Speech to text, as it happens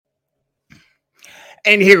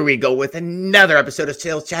And here we go with another episode of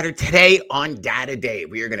Sales Chatter. Today on Data Day,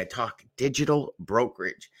 we are going to talk digital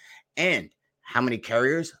brokerage and how many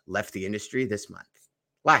carriers left the industry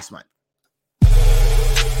last month.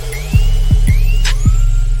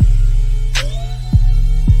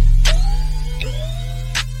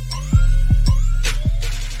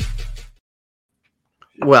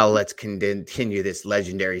 Well, let's continue this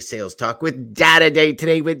legendary sales talk with Data Day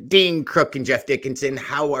today with Dean Crook and Jeff Dickinson.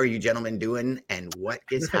 How are you gentlemen doing and what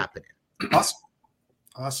is happening?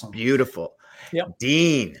 Awesome. Beautiful. Yep.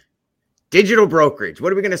 Dean, digital brokerage.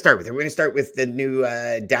 What are we going to start with? Are we going to start with the new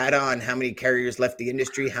data on how many carriers left the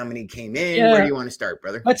industry, how many came in? Yeah. Where do you want to start,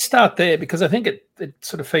 brother? Let's start there because I think it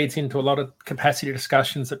sort of feeds into a lot of capacity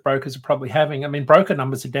discussions that brokers are probably having. I mean, broker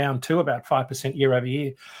numbers are down too about 5% year over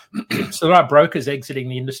year. So there are brokers exiting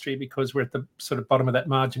the industry because we're at the sort of bottom of that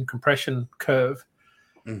margin compression curve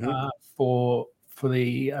for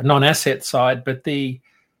the non-asset side. But the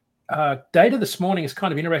data this morning is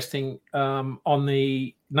kind of interesting on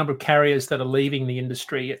the number of carriers that are leaving the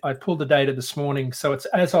industry. I pulled the data this morning. So it's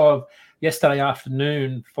as of yesterday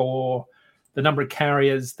afternoon for the number of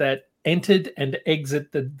carriers that entered and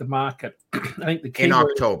exited the market. I think the key in word,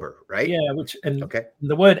 October, right? Yeah,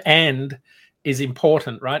 the word "and" is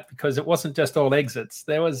important, right? Because it wasn't just all exits.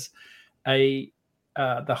 There was the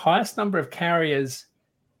highest number of carriers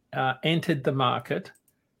entered the market.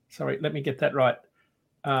 Sorry, let me get that right.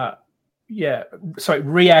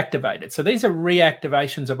 Reactivated. So these are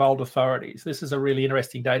reactivations of old authorities. This is a really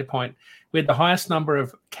interesting data point. We had the highest number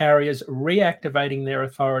of carriers reactivating their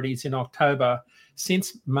authorities in October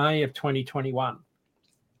since May of 2021.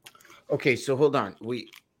 Okay, so hold on. We're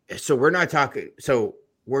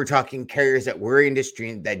talking carriers that were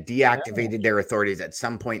industry that deactivated their authorities at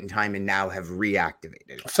some point in time and now have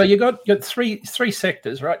reactivated. So you got three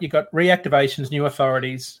sectors, right? You got reactivations, new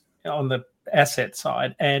authorities on the asset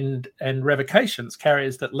side, and revocations,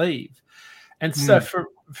 carriers that leave. And so for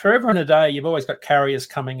everyone today, you've always got carriers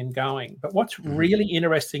coming and going. But what's really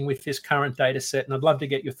interesting with this current data set, and I'd love to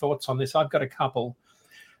get your thoughts on this, I've got a couple,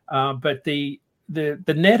 but the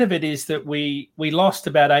net of it is that we lost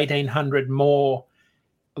about 1,800 more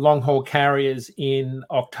long-haul carriers in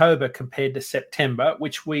October compared to September,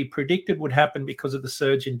 which we predicted would happen because of the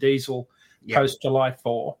surge in diesel post-July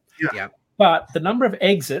 4. Yeah. But the number of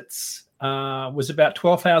exits was about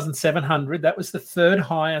 12,700. That was the third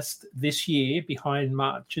highest this year behind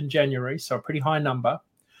March and January, so a pretty high number.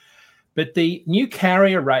 But the new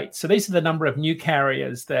carrier rate, so these are the number of new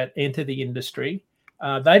carriers that enter the industry,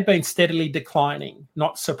 they've been steadily declining,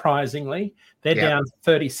 not surprisingly. They're down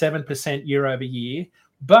 37% year over year,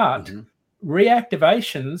 but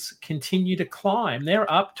reactivations continue to climb.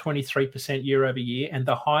 They're up 23% year over year and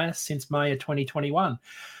the highest since May of 2021.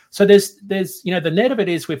 So there's the net of it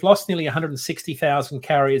is we've lost nearly 160,000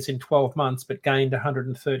 carriers in 12 months, but gained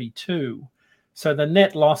 132. So the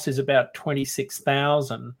net loss is about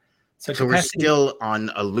 26,000. So we're still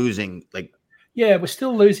on a losing, we're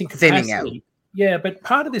still losing capacity. Thinning out. Yeah, but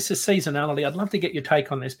part of this is seasonality. I'd love to get your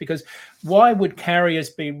take on this because why would carriers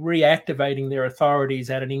be reactivating their authorities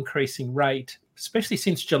at an increasing rate, especially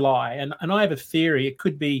since July? And I have a theory it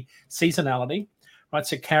could be seasonality. Right,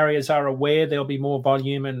 so carriers are aware there'll be more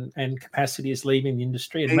volume and capacity is leaving the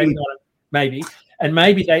industry, and maybe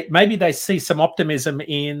they see some optimism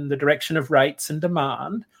in the direction of rates and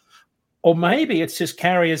demand, or maybe it's just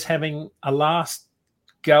carriers having a last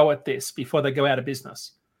go at this before they go out of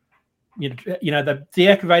business. They've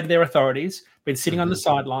deactivated their authorities, been sitting on the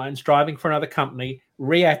sidelines, driving for another company,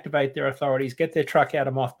 reactivate their authorities, get their truck out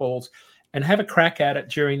of mothballs, and have a crack at it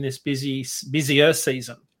during this busier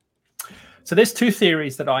season. So there's two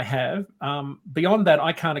theories that I have. Beyond that,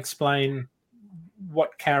 I can't explain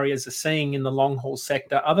what carriers are seeing in the long-haul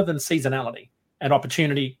sector other than seasonality and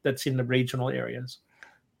opportunity that's in the regional areas.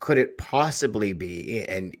 Could it possibly be,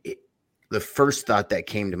 the first thought that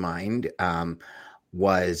came to mind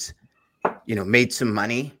was, made some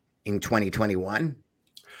money in 2021.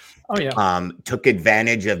 Oh, yeah. Took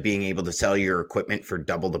advantage of being able to sell your equipment for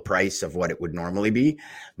double the price of what it would normally be,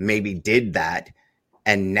 maybe did that.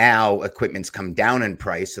 And now equipment's come down in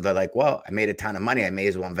price. So they're like, well, I made a ton of money. I may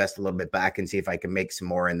as well invest a little bit back and see if I can make some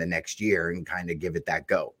more in the next year and kind of give it that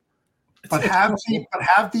go. But have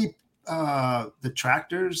the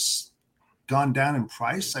tractors gone down in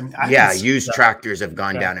price? I mean, used tractors have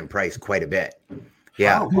gone down in price quite a bit.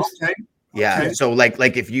 Yeah. Oh, okay. Yeah. Okay. So like I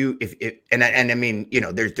mean,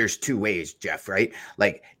 there's two ways, Jeff, right?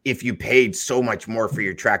 Like if you paid so much more for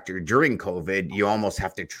your tractor during COVID, you almost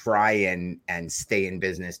have to try and stay in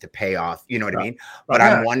business to pay off, you know what I mean? But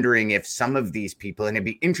I'm wondering if some of these people, and it'd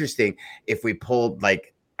be interesting if we pulled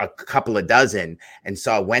like a couple of dozen and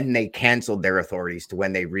saw when they canceled their authorities to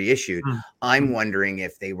when they reissued. I'm wondering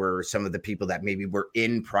if they were some of the people that maybe were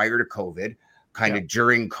in prior to COVID, kind of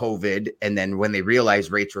during COVID, and then when they realized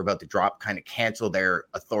rates were about to drop, kind of cancel their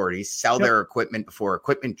authorities, sell their equipment before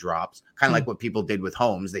equipment drops, kind of like what people did with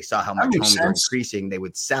homes. They saw how much homes were increasing, they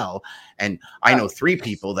would sell. And I know 3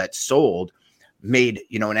 people that sold, made,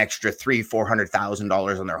 an extra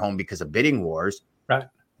 $300,000-$400,000 on their home because of bidding wars. Right.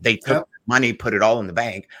 They took money, put it all in the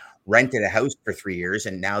bank, rented a house for 3 years,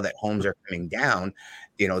 and now that homes are coming down,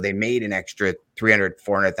 they made an extra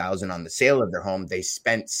 $300,000-$400,000 on the sale of their home. They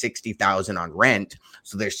spent $60,000 on rent,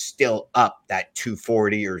 so they're still up that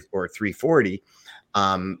 $240,000 or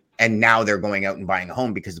 $340,000, and now they're going out and buying a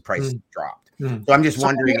home because the price has dropped. So I'm just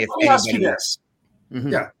wondering if let me ask you this.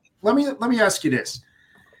 Yeah, let me ask you this.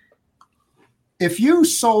 If you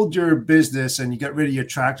sold your business and you got rid of your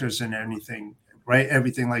tractors and anything, right,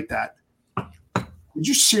 everything like that, would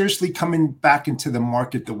you seriously come back into the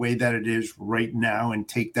market the way that it is right now and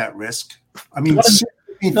take that risk? I mean,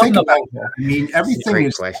 think about it. I mean, everything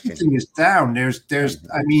is down.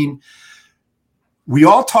 I mean, we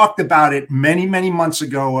all talked about it many, many months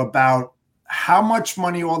ago about how much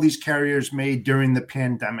money all these carriers made during the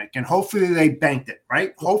pandemic, and hopefully they banked it,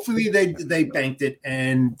 right? Hopefully they banked it,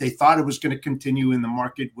 and they thought it was going to continue and the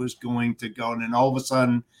market was going to go, and then all of a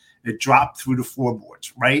sudden it dropped through the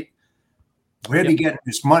floorboards, right? Where they get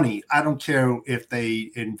this money? I don't care if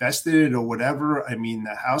they invested it or whatever. I mean,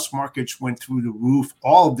 the house markets went through the roof,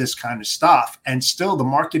 all of this kind of stuff. And still the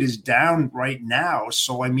market is down right now.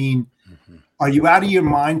 So, I mean, are you out of your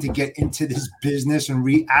mind to get into this business and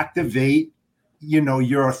reactivate,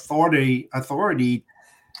 your authority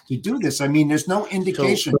to do this? I mean, there's no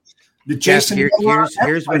indication. Jeff,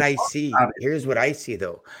 here's what I see. Here's what I see,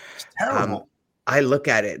 though. It's terrible. I look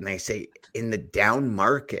at it and I say, in the down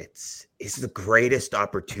markets is the greatest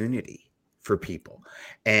opportunity for people.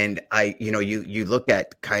 And you look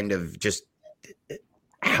at kind of just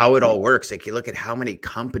how it all works. Like you look at how many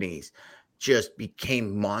companies just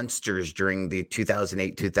became monsters during the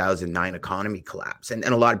 2008, 2009 economy collapse. And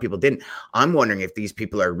a lot of people didn't. I'm wondering if these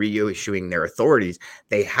people are reissuing their authorities.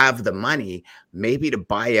 They have the money maybe to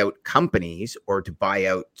buy out companies or to buy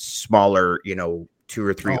out smaller, 2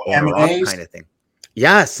 or 3 owner-op kind of thing.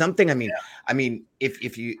 Yeah, something. I mean,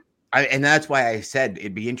 if you, and that's why I said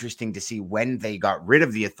it'd be interesting to see when they got rid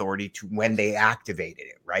of the authority to when they activated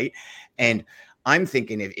it, right? And I'm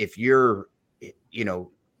thinking if you're,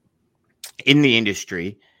 in the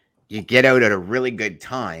industry, you get out at a really good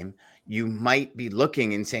time, you might be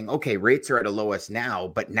looking and saying, okay, rates are at a lowest now,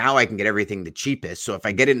 but now I can get everything the cheapest. So if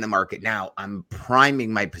I get in the market now, I'm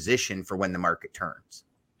priming my position for when the market turns.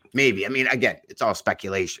 Maybe. I mean, again, it's all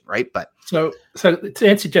speculation, right? But so to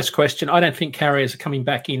answer Jeff's question, I don't think carriers are coming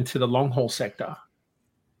back into the long haul sector.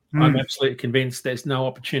 I'm absolutely convinced there's no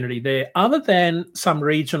opportunity there other than some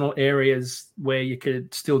regional areas where you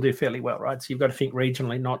could still do fairly well, right? So you've got to think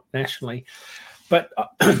regionally, not nationally. But,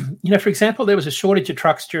 for example, there was a shortage of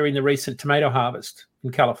trucks during the recent tomato harvest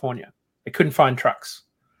in California. They couldn't find trucks.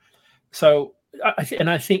 So,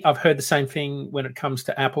 I think I've heard the same thing when it comes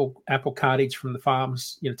to apple cartage from the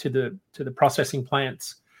farms, to the processing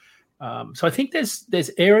plants. So I think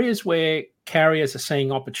there's areas where carriers are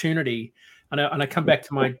seeing opportunity, and I come back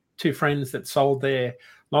to my 2 friends that sold their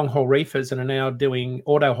long haul reefers and are now doing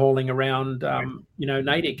auto hauling around,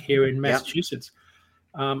 Natick here in Massachusetts.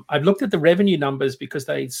 I've looked at the revenue numbers because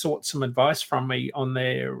they sought some advice from me on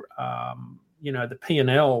their, the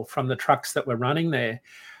P&L from the trucks that were running there.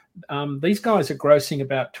 These guys are grossing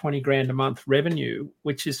about $20,000 a month revenue,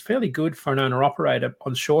 which is fairly good for an owner operator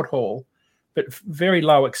on short haul, but very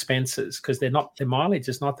low expenses because their mileage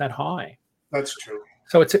is not that high. That's true.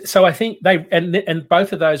 So I think they and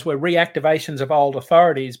both of those were reactivations of old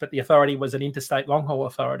authorities, but the authority was an interstate long haul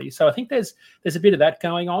authority. So I think there's a bit of that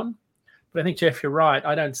going on. But I think, Jeff, you're right.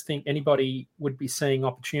 I don't think anybody would be seeing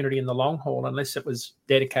opportunity in the long haul unless it was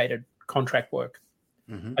dedicated contract work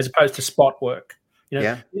as opposed to spot work.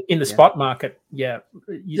 In the spot market, like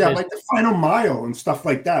the final mile and stuff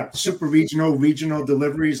like that, super regional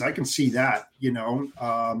deliveries. I can see that, you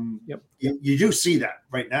do see that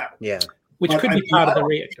right now. Yeah. Which could be part of the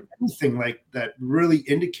reaction. Anything like that really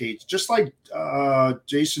indicates, just like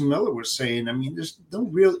Jason Miller was saying, I mean, there's no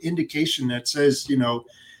real indication that says,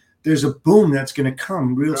 there's a boom that's going to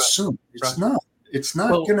come real soon. It's not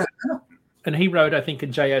going to happen. And he wrote, I think,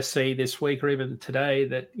 in JSC this week or even today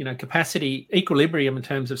that, capacity equilibrium in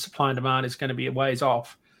terms of supply and demand is going to be a ways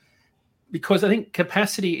off because I think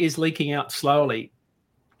capacity is leaking out slowly.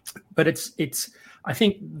 But I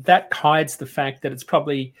think that hides the fact that it's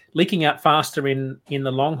probably leaking out faster in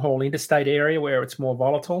the long haul interstate area where it's more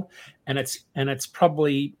volatile, and it's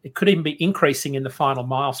probably, it could even be increasing in the final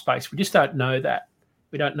mile space. We just don't know that.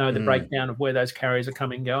 We don't know the breakdown of where those carriers are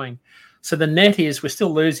coming and going. So the net is we're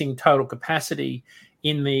still losing total capacity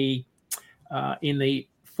in the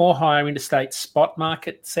for hire interstate spot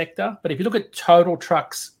market sector. But if you look at total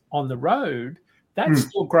trucks on the road, that's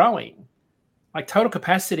still growing. Like total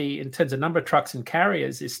capacity in terms of number of trucks and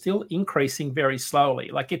carriers is still increasing very slowly.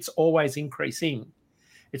 Like it's always increasing.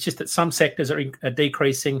 It's just that some sectors are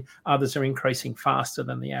decreasing, others are increasing faster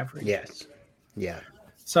than the average. Yes. Yeah.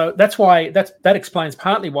 So that's why that explains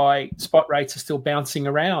partly why spot rates are still bouncing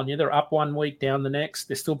around. They're up one week, down the next.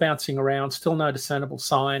 They're still bouncing around. Still no discernible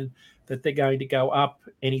sign that they're going to go up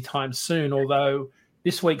anytime soon. Although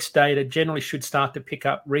this week's data generally should start to pick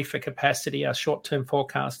up reefer capacity. Our short-term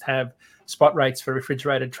forecasts have spot rates for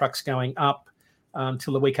refrigerated trucks going up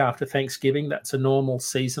till the week after Thanksgiving. That's a normal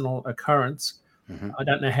seasonal occurrence. I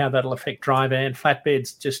don't know how that'll affect dry van.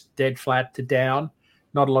 Flatbeds just dead flat to down.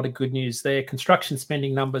 Not a lot of good news there. Construction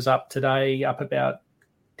spending numbers up today, up about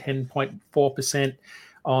 10.4%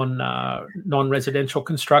 on non-residential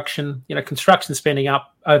construction. Construction spending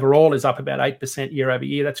up overall is up about 8% year over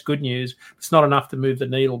year. That's good news. It's not enough to move the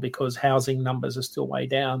needle because housing numbers are still way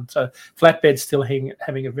down. So flatbed's still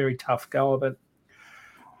having a very tough go of it.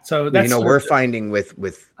 So that's we're finding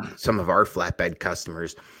with some of our flatbed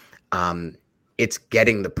customers, it's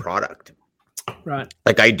getting the product. Right.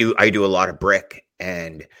 Like I do a lot of brick,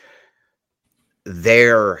 and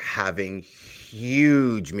they're having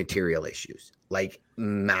huge material issues, like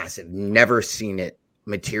massive. Never seen it.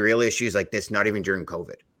 Material issues like this, not even during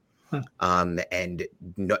COVID. And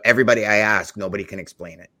everybody I ask, nobody can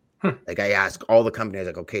explain it. Like I ask all the companies,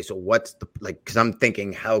 like, okay, so what's because I'm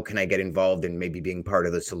thinking, how can I get involved in maybe being part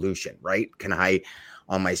of the solution, right? Can I,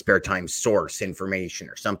 on my spare time, source information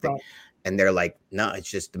or something? Right. And they're like, no,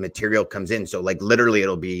 it's just the material comes in. So like literally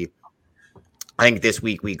it'll be, I think this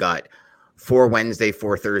week we got 4 Wednesday,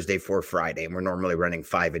 4 Thursday, 4 Friday, and we're normally running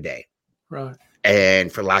 5 a day. Right.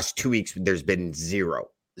 And for the last 2 weeks, there's been zero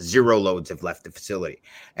loads have left the facility.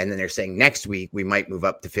 And then they're saying next week we might move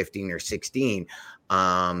up to 15 or 16.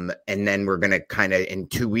 And then we're going to kind of in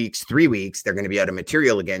 2 weeks, 3 weeks, they're going to be out of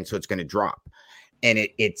material again. So it's going to drop. And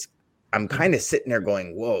I'm kind of sitting there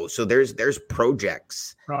going, whoa. So there's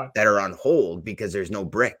projects that are on hold because there's no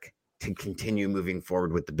brick to continue moving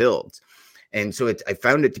forward with the builds. And so I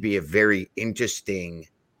found it to be a very interesting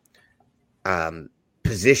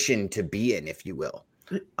position to be in, if you will.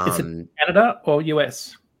 Is it Canada or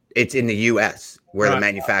US? It's in the US where the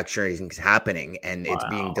manufacturing is happening, and it's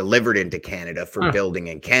being delivered into Canada for building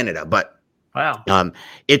in Canada. But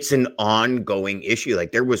it's an ongoing issue.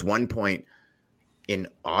 Like there was one point in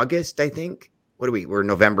August, I think. We're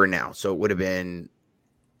November now. So it would have been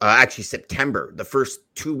actually September. The first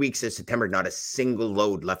 2 weeks of September, not a single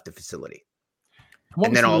load left the facility.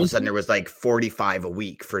 And then all of a sudden there was like 45 a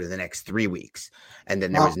week for the next 3 weeks. And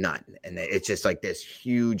then there was none. And it's just like this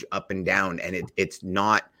huge up and down. And it's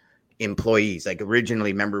not employees. Like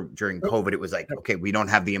originally, remember during COVID, it was like, okay, we don't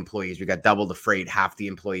have the employees. We got double the freight, half the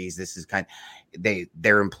employees. This is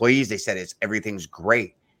their employees. They said everything's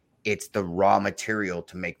great. It's the raw material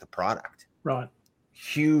to make the product. Right.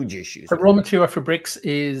 Huge issues. The raw material for bricks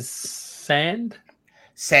is sand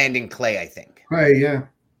and clay, I think. Clay, yeah.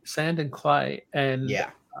 Sand and clay. And yeah.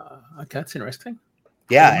 Okay, that's interesting.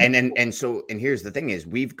 Yeah. And so here's the thing is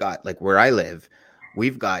we've got, like where I live,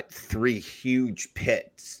 we've got 3 huge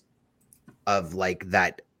pits of like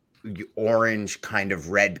that orange kind of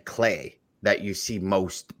red clay that you see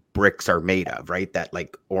most bricks are made of, right? That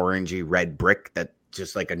like orangey red brick that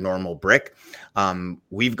just like a normal brick.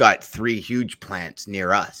 We've got 3 huge plants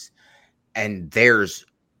near us, and there's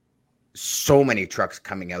so many trucks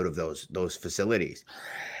coming out of those facilities.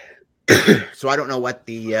 So I don't know what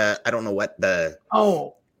the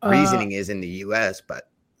reasoning is in the US, but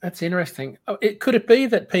that's interesting. Could it be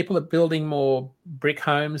that people are building more brick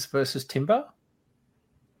homes versus timber?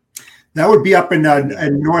 That would be up in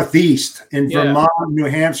Northeast in Vermont, New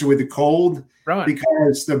Hampshire with the cold. Right.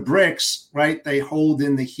 Because the bricks, right, they hold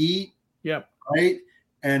in the heat. Yep. Right.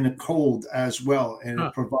 And the cold as well. And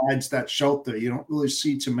it provides that shelter. You don't really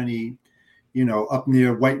see too many, up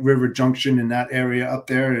near White River Junction in that area up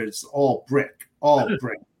there. It's all brick all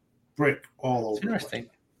over. Interesting.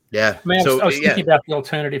 Yeah. I mean, I was thinking about the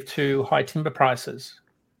alternative to high timber prices,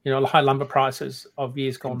 high lumber prices of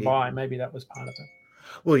years gone by. Maybe that was part of it.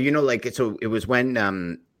 Well, so it was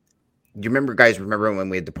when, you remember when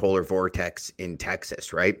we had the polar vortex in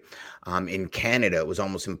Texas, right? In Canada, it was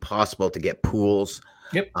almost impossible to get pools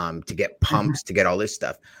to get pumps, to get all this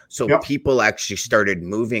stuff. So people actually started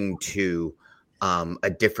moving to a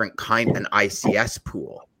different kind, an ICS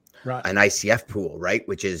pool, an ICF pool, right?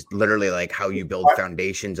 Which is literally like how you build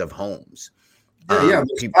foundations of homes.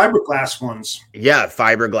 Fiberglass ones. Yeah,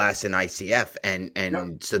 fiberglass and ICF.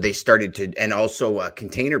 And so they started to, and also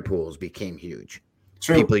container pools became huge.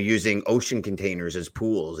 True. People using ocean containers as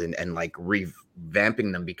pools and like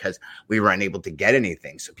revamping them because we were unable to get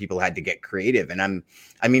anything. So people had to get creative. And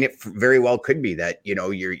I mean, it very well could be that, you know,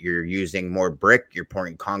 you're using more brick, you're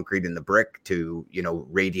pouring concrete in the brick to, you know,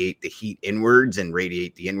 radiate the heat inwards and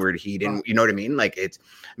radiate the inward heat in, you know what I mean? Like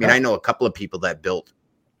I know a couple of people that built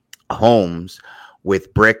homes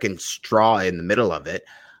with brick and straw in the middle of it,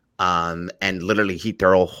 and literally heat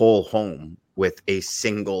their whole home with a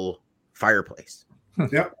single fireplace.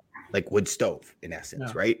 Like wood stove in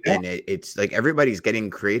essence, right? And it's like everybody's getting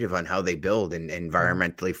creative on how they build and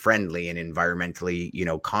environmentally friendly and environmentally, you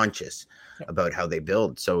know, conscious about how they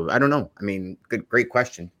build. So I don't know. I mean, great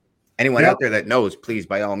question. Anyone out there that knows, please,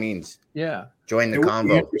 by all means, join the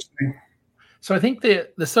convo. So I think the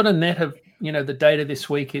sort of net of, you know, the data this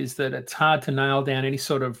week is that it's hard to nail down any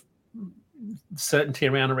sort of certainty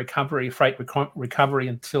around a freight recovery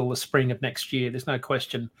until the spring of next year. There's no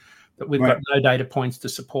question that we've got no data points to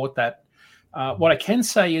support that. What I can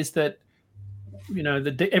say is that, you know,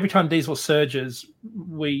 every time diesel surges,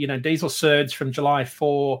 diesel surged from July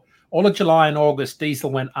 4, all of July and August, diesel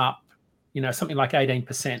went up, you know, something like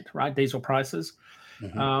 18%, right? Diesel prices.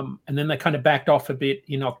 And then they kind of backed off a bit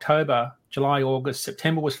in October, July, August,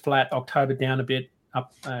 September was flat, October down a bit,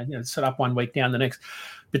 up, set up 1 week, down the next.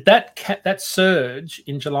 But that surge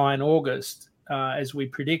in July and August, as we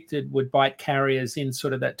predicted, would bite carriers in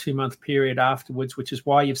sort of that 2-month period afterwards, which is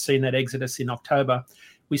why you've seen that exodus in October.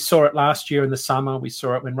 We saw it last year in the summer. We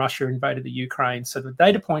saw it when Russia invaded the Ukraine. So the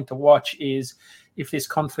data point to watch is if this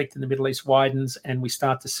conflict in the Middle East widens and we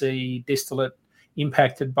start to see distillate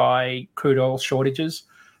impacted by crude oil shortages.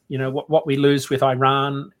 You know, what we lose with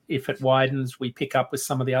Iran, if it widens, we pick up with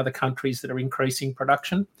some of the other countries that are increasing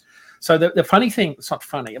production. So the funny thing, it's not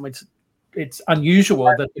funny, I mean, it's unusual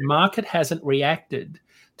that the market hasn't reacted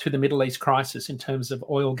to the Middle East crisis in terms of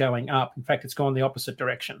oil going up. In fact, it's gone the opposite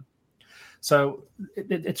direction. So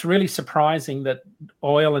it's really surprising that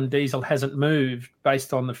oil and diesel hasn't moved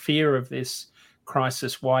based on the fear of this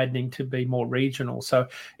crisis widening to be more regional. So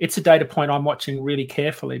it's a data point I'm watching really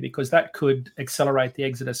carefully because that could accelerate the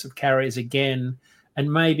exodus of carriers again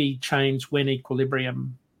and maybe change when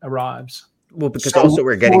equilibrium arrives. Well, because also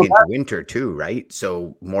we're getting into winter too, right?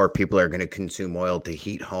 So more people are going to consume oil to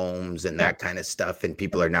heat homes and that kind of stuff. And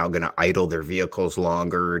people are now going to idle their vehicles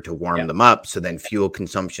longer to warm them up. So then fuel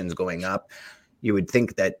consumption's going up. You would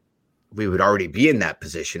think that we would already be in that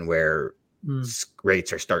position where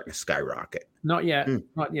rates are starting to skyrocket. Not yet.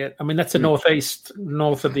 Not yet. I mean, that's a north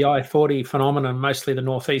of the I-40 phenomenon, mostly the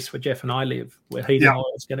northeast where Jeff and I live, where heating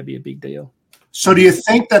oil is going to be a big deal. So do you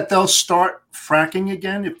think that they'll start fracking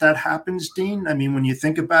again if that happens, Dean? I mean, when you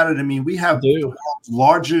think about it, I mean, we have the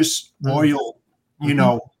largest oil,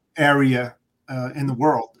 area in the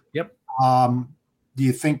world. Yep. Do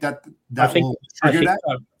you think that will trigger that?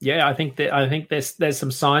 So. Yeah, I think there's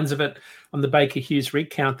some signs of it on the Baker Hughes rig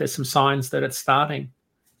count. There's some signs that it's starting.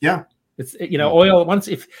 Yeah. It's oil makes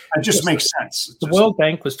sense. The World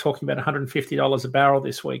Bank was talking about $150 a barrel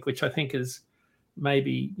this week, which I think is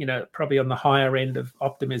maybe, probably on the higher end of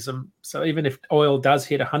optimism. So even if oil does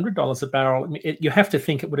hit $100 a barrel, you have to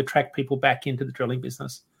think it would attract people back into the drilling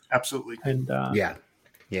business. Absolutely. And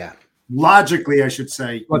logically, I should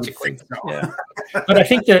say. Logically, yeah. But I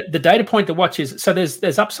think the data point to watch is, so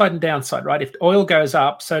there's upside and downside, right? If oil goes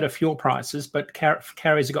up, so do fuel prices, but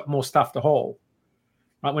carriers have got more stuff to haul.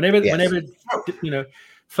 Right? Whenever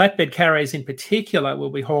flatbed carriers in particular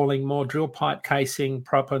will be hauling more drill pipe casing,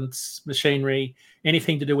 proppants, machinery,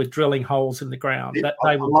 anything to do with drilling holes in the ground. A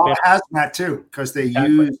lot of hazmat too, because they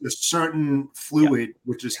use a certain fluid,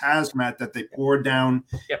 which is hazmat, that they pour down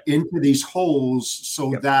into these holes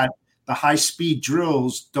so that the high-speed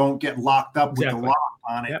drills don't get locked up with the rock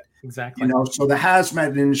on it. Yep, exactly. So the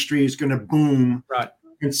hazmat industry is going to boom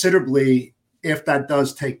considerably if that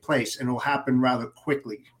does take place, and it'll happen rather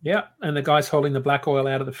quickly. Yeah, and the guys holding the black oil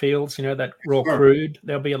out of the fields, that raw crude,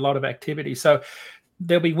 there'll be a lot of activity. So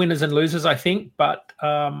there'll be winners and losers, I think, but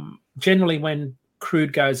generally when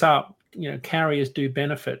crude goes up, carriers do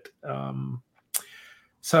benefit.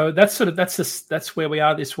 So that's where we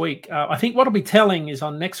are this week. I think what I'll be telling is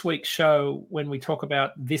on next week's show, when we talk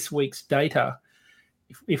about this week's data,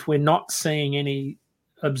 if we're not seeing any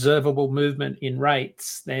observable movement in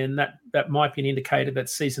rates, then that might be an indicator that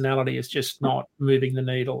seasonality is just not moving the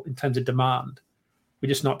needle in terms of demand. We're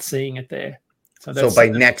just not seeing it there. So by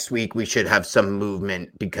next week, we should have some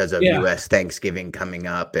movement because of U.S. Thanksgiving coming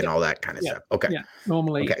up and all that kind of stuff. Okay. Yeah,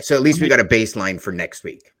 normally. Okay. So at least we got a baseline for next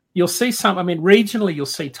week. You'll see some, I mean, regionally, you'll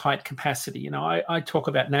see tight capacity. You know, I talk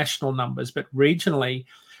about national numbers, but regionally,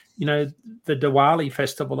 you know, the Diwali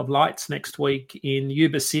Festival of Lights next week in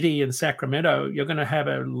Yuba City and Sacramento, you're going to have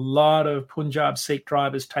a lot of Punjab Sikh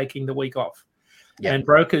drivers taking the week off. Yep. And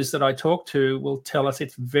brokers that I talk to will tell us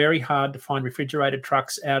it's very hard to find refrigerated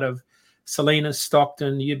trucks out of Salinas,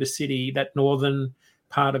 Stockton, Yuba City, that northern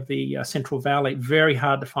part of the Central Valley. Very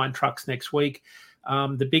hard to find trucks next week.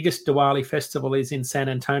 The biggest Diwali festival is in San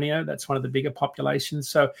Antonio. That's one of the bigger populations.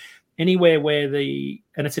 So anywhere where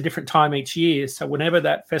and it's a different time each year. So whenever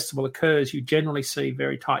that festival occurs, you generally see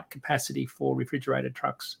very tight capacity for refrigerated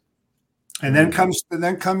trucks. And then comes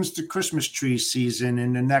the Christmas tree season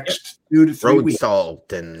in the next 2 to 3 road weeks.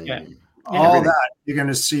 Salt and all everything. That. You're going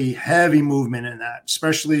to see heavy movement in that,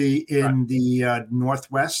 especially in the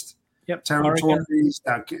Northwest territories,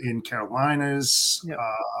 in Carolinas,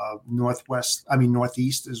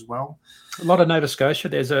 Northeast as well. A lot of Nova Scotia.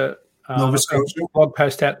 There's a blog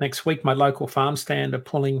post out next week. My local farm stand are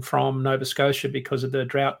pulling from Nova Scotia because of the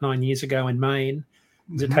drought 9 years ago in Maine.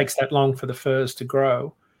 Mm-hmm. It takes that long for the furs to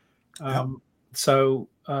grow. But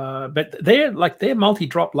they're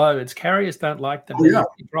multi-drop loads. Carriers don't like them.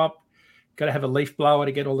 Multi-drop. Got to have a leaf blower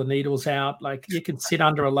to get all the needles out. Like you can sit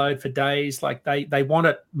under a load for days. Like they want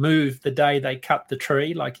it moved the day they cut the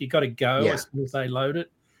tree. Like you got to go as soon as they load it.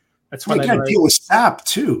 That's why you got to deal with sap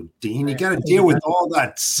too, Dean. You got to deal with all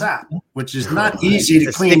that sap, which is not easy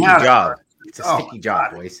to clean out. Job. It's a sticky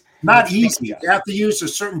job, boys. Not easy. You have to use a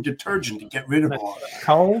certain detergent to get rid of all that.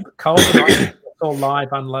 Cold. All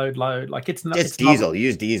live, unload, load. Like it's diesel.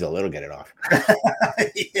 Use diesel. It'll get it off.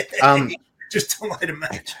 Just to light a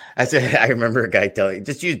match. I remember a guy telling me,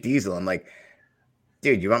 just use diesel. I'm like,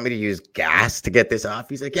 dude, you want me to use gas to get this off?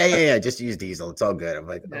 He's like, yeah, just use diesel. It's all good. I'm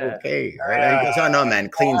like, okay. All right. He goes, oh, no, man,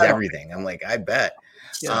 cleans everything. I'm like, I bet.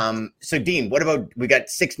 Yeah. So, Dean, we got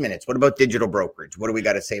 6 minutes. What about digital brokerage? What do we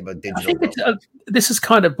got to say about digital brokerage? This is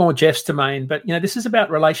kind of more Jeff's domain, but, you know, this is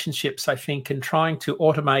about relationships, I think, and trying to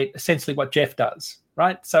automate essentially what Jeff does.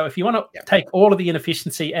 Right. So if you want to take all of the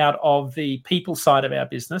inefficiency out of the people side of our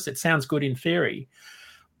business, it sounds good in theory,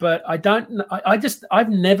 but I've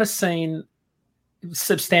never seen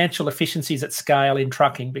substantial efficiencies at scale in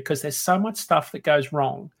trucking because there's so much stuff that goes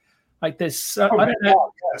wrong. Like I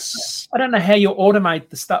don't know how you automate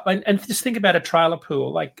the stuff. And just think about a trailer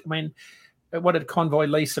pool. Like, I mean, what did Convoy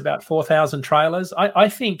lease? About 4,000 trailers. I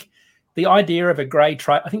think the idea of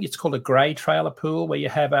I think it's called a grey trailer pool, where you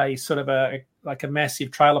have a sort of a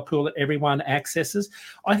massive trailer pool that everyone accesses.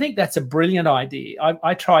 I think that's a brilliant idea.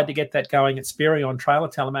 I tried to get that going at Spirion Trailer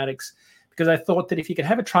Telematics because I thought that if you could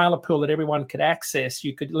have a trailer pool that everyone could access,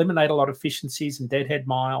 you could eliminate a lot of efficiencies and deadhead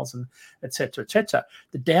miles and et cetera, et cetera.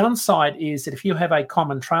 The downside is that if you have a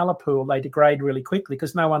common trailer pool, they degrade really quickly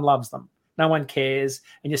because no one loves them. No one cares.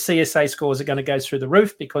 And your CSA scores are going to go through the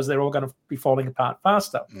roof because they're all going to be falling apart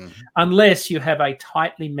faster. Mm-hmm. Unless you have a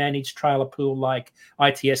tightly managed trailer pool like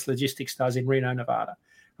ITS Logistics does in Reno, Nevada.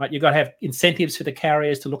 Right? You've got to have incentives for the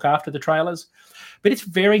carriers to look after the trailers. But it's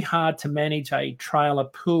very hard to manage a trailer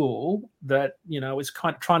pool that, you know, is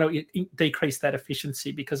kind of trying to decrease that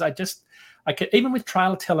efficiency because even with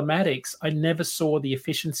trailer telematics, I never saw the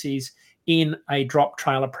efficiencies in a drop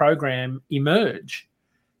trailer program emerge.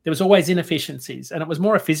 There was always inefficiencies, and it was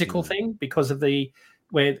more a physical thing because of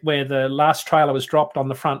where the last trailer was dropped on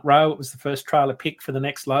the front row. It was the first trailer picked for the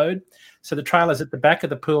next load. So the trailers at the back of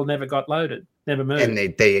the pool never got loaded, never moved. And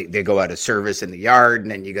they go out of service in the yard, and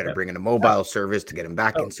then you got to bring in a mobile service to get them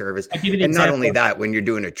back in service. And not only that, when you're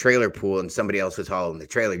doing a trailer pool and somebody else is hauling the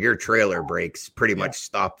trailer, your trailer brakes pretty much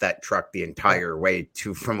stop that truck the entire way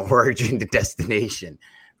from origin to destination.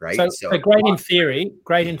 Right. So great in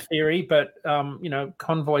theory, but you know,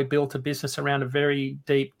 Convoy built a business around a very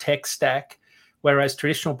deep tech stack, whereas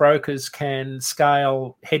traditional brokers can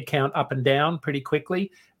scale headcount up and down pretty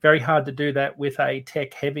quickly. Very hard to do that with a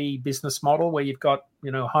tech-heavy business model where you've got, you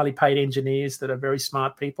know, highly paid engineers that are very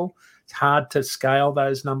smart people. It's hard to scale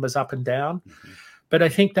those numbers up and down. Mm-hmm. But I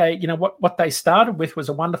think what they started with was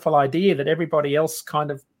a wonderful idea that everybody else kind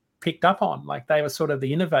of picked up on. Like they were sort of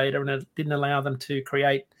the innovator, and it didn't allow them to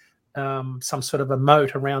create some sort of a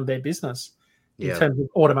moat around their business in terms of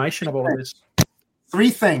automation of all of this. 3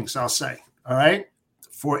 things I'll say, all right,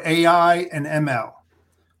 for AI and ML.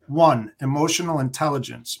 1, emotional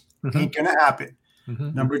intelligence. Ain't going to happen.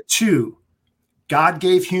 Mm-hmm. Number 2, God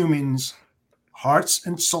gave humans hearts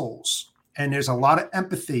and souls, and there's a lot of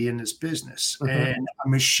empathy in this business. Mm-hmm. And a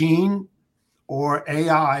machine or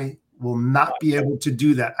AI will not be able to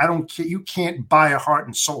do that. I don't care. You can't buy a heart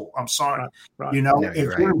and soul. I'm sorry. Right. You know, No, if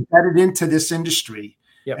you're you're embedded into this industry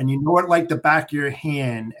and you know it like the back of your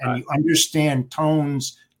hand and you understand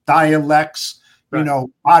tones, dialects, you know,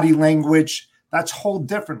 body language, that's whole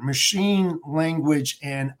different. Machine language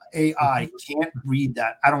and AI can't read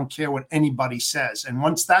that. I don't care what anybody says. And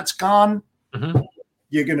once that's gone,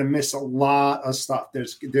 you're going to miss a lot of stuff.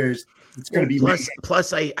 It's going to be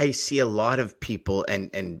plus I see a lot of people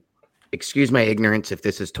and excuse my ignorance if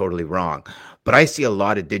this is totally wrong, but I see a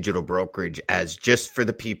lot of digital brokerage as just for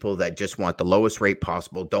the people that just want the lowest rate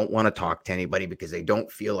possible, don't want to talk to anybody because they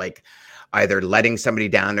don't feel like either letting somebody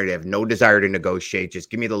down or they have no desire to negotiate. Just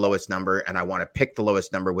give me the lowest number and I want to pick the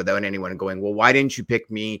lowest number without anyone going, well, why didn't you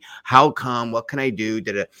pick me? How come? What can I do?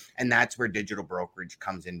 And that's where digital brokerage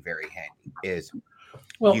comes in very handy is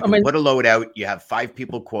you can put a load out. You have 5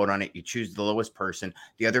 people quote on it. You choose the lowest person.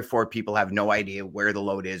 The other 4 people have no idea where the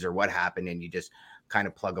load is or what happened. And you just kind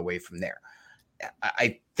of plug away from there.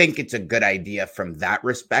 I think it's a good idea from that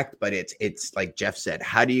respect, but it's like Jeff said,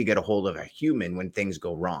 how do you get a hold of a human when things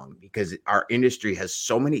go wrong? Because our industry has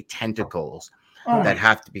so many tentacles that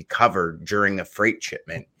have to be covered during a freight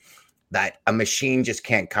shipment that a machine just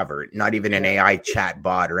can't cover it. Not even an AI chat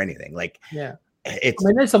bot or anything like,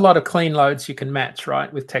 there's a lot of clean loads you can match,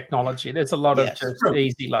 right, with technology. There's a lot of just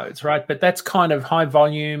easy loads, right? But that's kind of high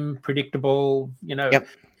volume, predictable, you know.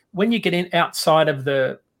 When you get in outside of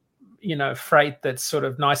the, you know, freight that's sort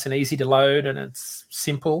of nice and easy to load and it's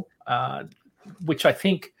simple, which I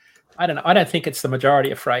think, I don't think it's the majority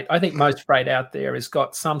of freight. I think most freight out there has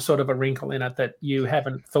got some sort of a wrinkle in it that you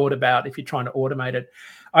haven't thought about if you're trying to automate it.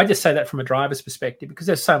 I just say that from a driver's perspective because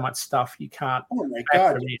there's so much stuff you can't. Oh my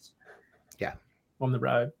God. On the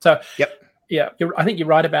road. So, I think you're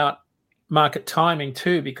right about market timing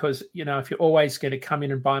too, because, you know, if you're always going to come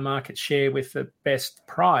in and buy market share with the best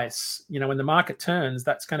price, you know, when the market turns,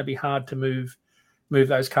 that's going to be hard to move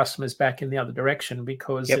those customers back in the other direction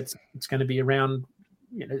because it's going to be around,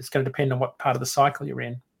 you know, it's going to depend on what part of the cycle you're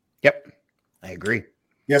in. Yep. I agree.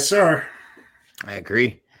 Yes, sir. I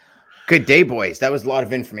agree. Good day, boys. That was a lot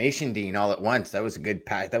of information, Dean, all at once. That was a good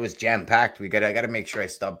pack. That was jam-packed. I got to make sure I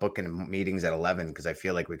stop booking meetings at 11 because I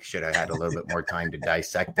feel like we should have had a little bit more time to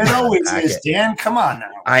dissect it. It always is, Dan. Come on now.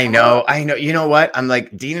 I know. You know what? I'm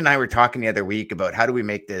like, Dean and I were talking the other week about how do we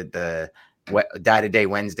make the day-to-day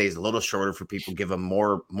Wednesdays a little shorter for people, give them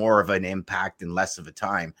more of an impact and less of a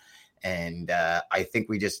time. And I think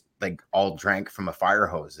we just like all drank from a fire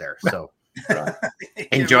hose there. So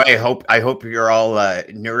enjoy. I hope you're all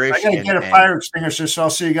nourished. I gotta get a fire extinguisher, so I'll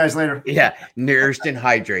see you guys later. Yeah, nourished and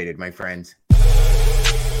hydrated, my friends.